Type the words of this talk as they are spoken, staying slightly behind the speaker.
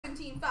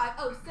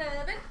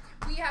2507.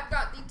 We have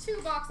got the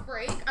 2-box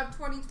break of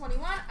 2021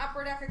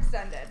 Upper Deck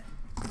Extended.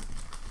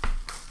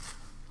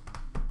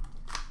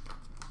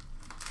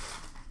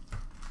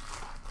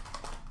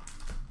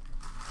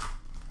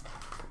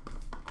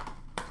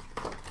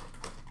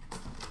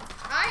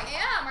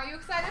 Are you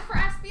excited for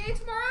SBA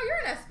tomorrow? You're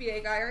an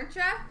SBA guy, aren't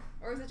you?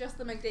 Or is it just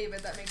the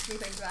McDavid that makes me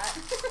think that?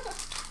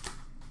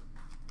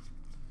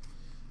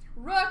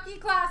 Rookie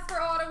class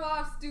for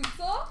Ottawa of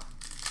Stützle.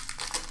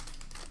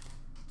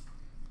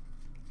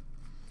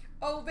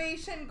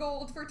 Ovation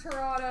gold for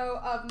Toronto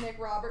of Nick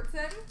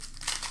Robertson.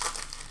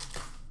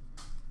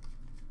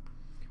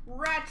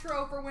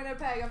 Retro for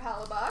Winnipeg of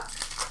Hellebuck.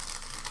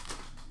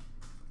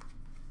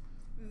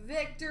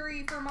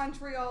 Victory for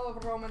Montreal of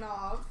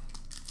Romanov.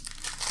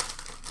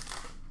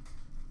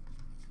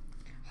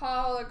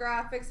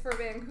 Holographics for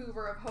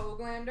Vancouver of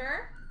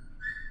Höglander.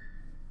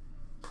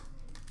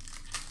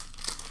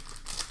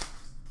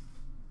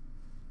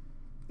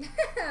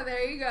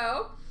 There you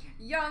go.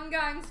 Young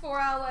Guns for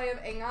LA of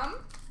Ingham.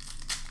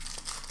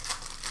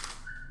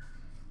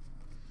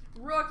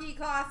 Rookie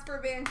class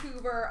for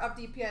Vancouver of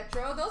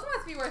DiPietro. Those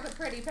must be worth a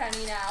pretty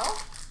penny now.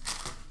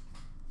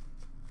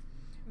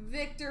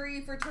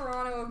 Victory for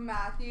Toronto of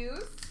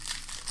Matthews.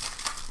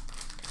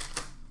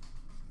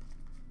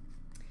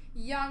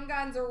 Young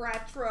Guns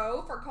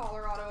Retro for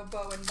Colorado of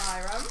Bowen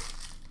Byram.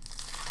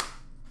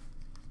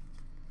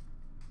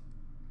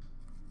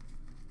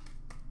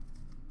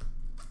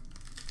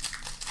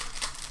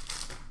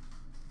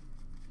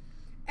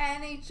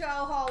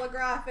 NHL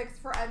Holographics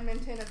for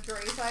Edmonton of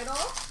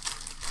Draisaitl.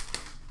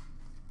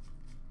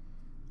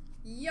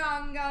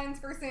 Young Guns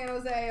for San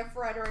Jose of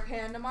Frederick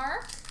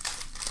Handemark.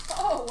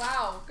 Oh,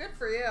 wow. Good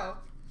for you.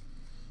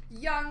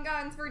 Young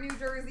Guns for New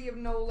Jersey of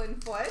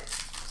Nolan Foote.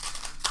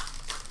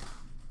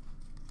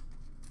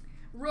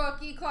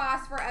 Rookie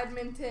class for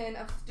Edmonton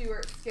of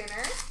Stuart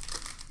Skinner.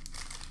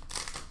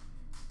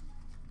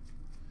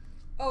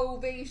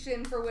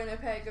 Ovation for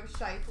Winnipeg of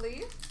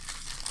Scheifele.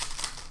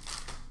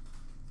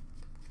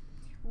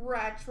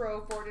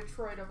 Retro for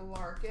Detroit of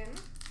Larkin.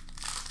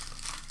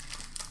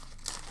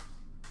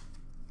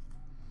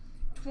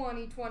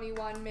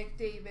 2021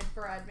 McDavid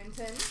for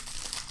Edmonton.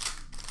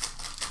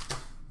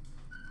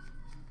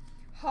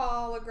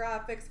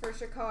 Holographics for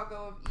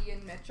Chicago of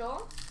Ian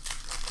Mitchell.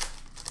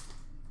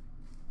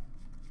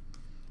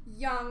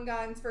 Young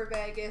Guns for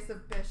Vegas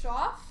of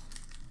Bischoff.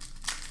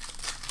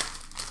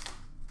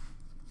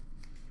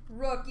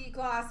 Rookie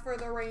class for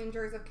the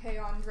Rangers of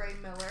K-Andre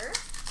Miller.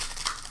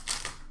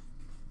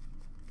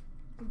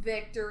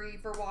 Victory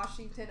for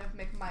Washington of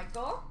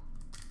McMichael.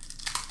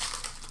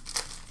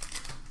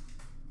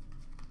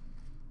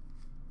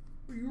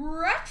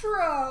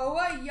 Retro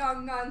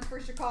Young Guns for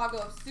Chicago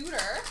of Suter.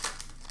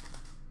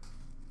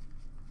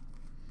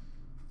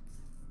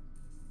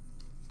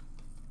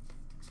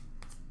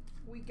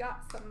 We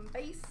got some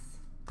base.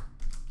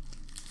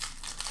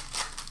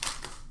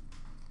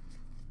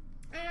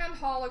 And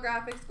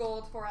holographics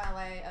gold for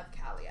LA of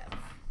Kaliev.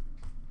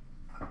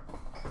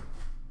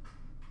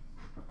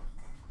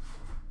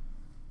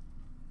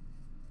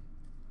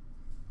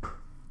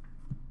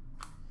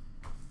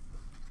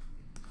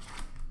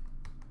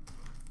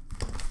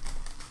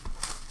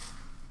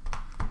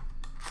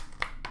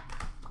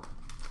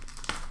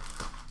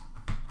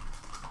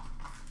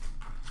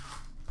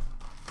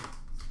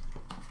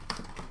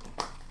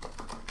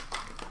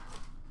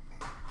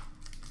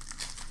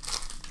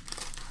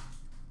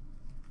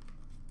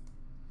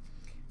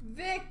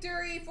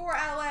 Victory for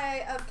LA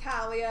of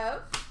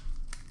Kaliev.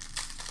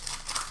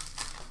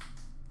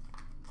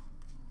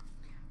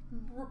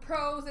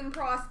 Pros and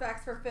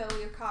prospects for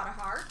Philly of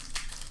Katahart.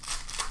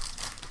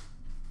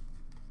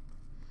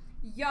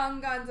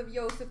 Young Guns of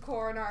Josef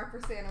Koronar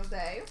for San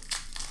Jose.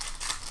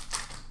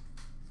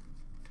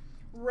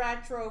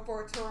 Retro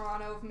for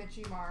Toronto of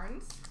Mitchie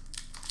Marnes.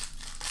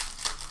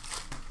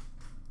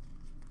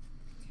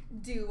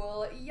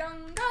 Dual Young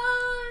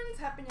Guns,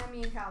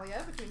 Hepanyemi and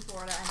Kaliev between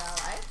Florida and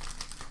LA.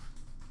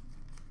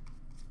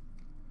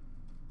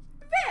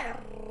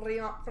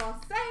 Variant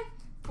Francais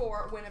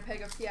for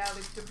Winnipeg of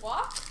Pierre-Luc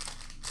Dubois.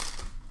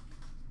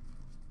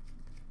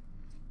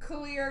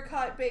 Clear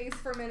cut base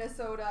for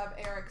Minnesota of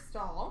Eric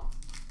Stahl.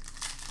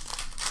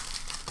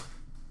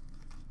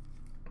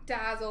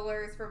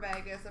 Dazzlers for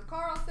Vegas of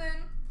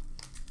Carlson.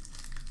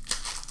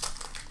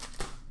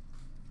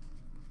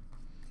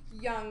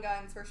 Young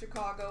Guns for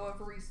Chicago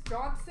of Reese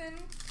Johnson.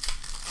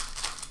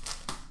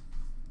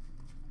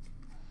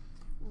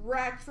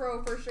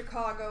 Retro for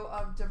Chicago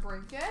of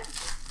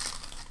DeBrincat.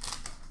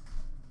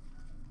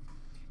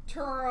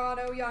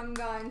 Toronto Young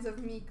Guns of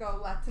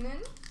Mikko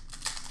Lehtinen.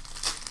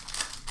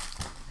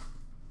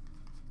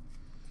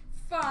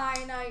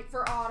 Finite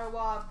for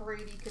Ottawa of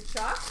Brady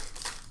Tkachuk.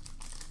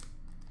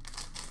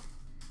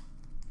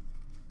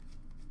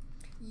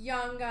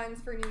 Young Guns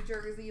for New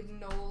Jersey of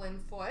Nolan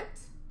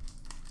Foote.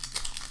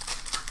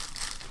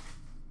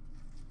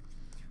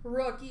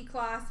 Rookie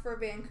class for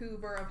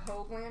Vancouver of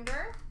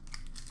Höglander.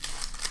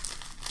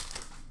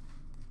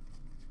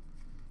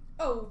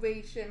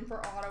 Ovation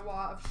for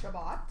Ottawa of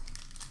Shabbat.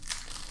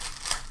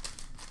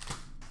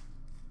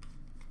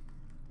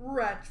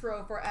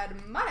 Retro for Ed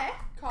Money,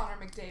 Connor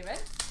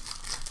McDavid.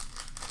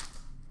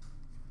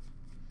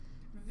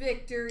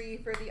 Victory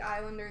for the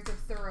Islanders of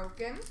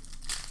Sorokin.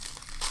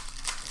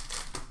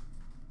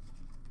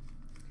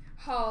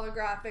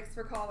 Holographics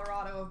for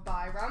Colorado of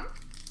Byram.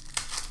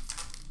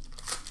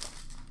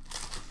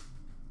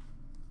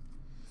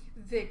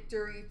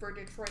 Victory for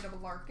Detroit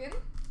of Larkin.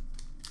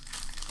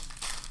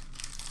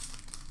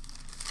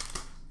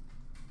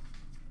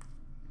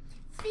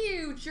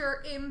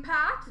 Future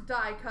Impact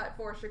die cut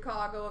for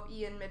Chicago of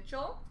Ian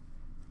Mitchell.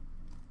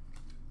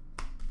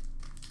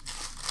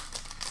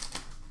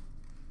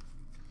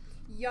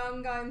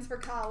 Young Guns for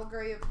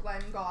Calgary of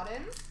Glenn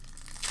Godden.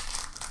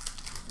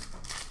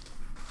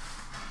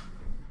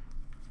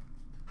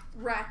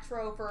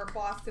 Retro for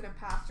Boston of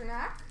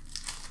Pasternak.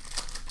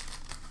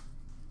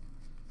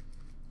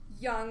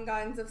 Young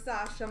Guns of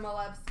Sasha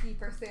Malevsky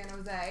for San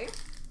Jose.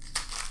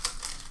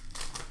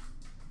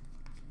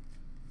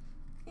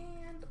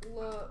 And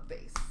Le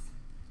Base.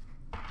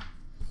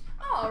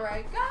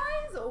 Alright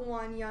guys,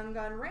 one Young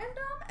Gun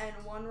random and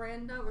one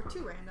random, or two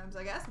randoms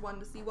I guess. One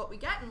to see what we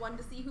get and one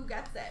to see who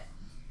gets it.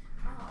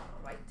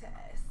 Alright, Sarah.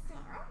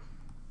 I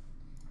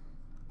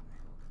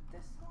will put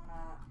this one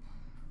up.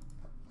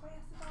 Put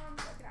glasses on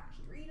so I can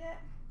actually read it.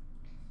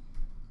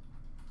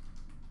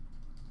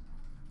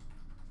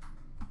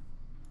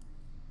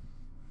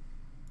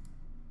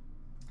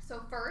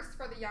 So first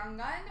for the Young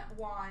Gun,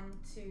 1,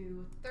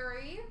 2,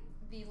 3.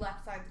 The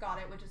left side's got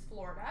it, which is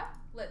Florida.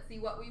 Let's see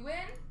what we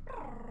win.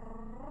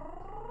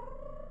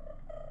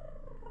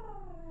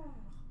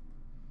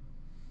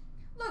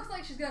 Looks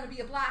like she's gonna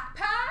be a black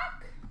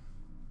pack.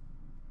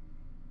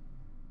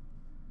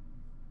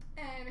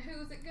 And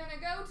who's it gonna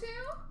go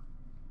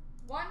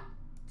to? 1,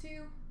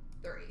 2,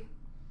 3.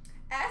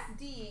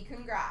 SD,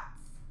 congrats.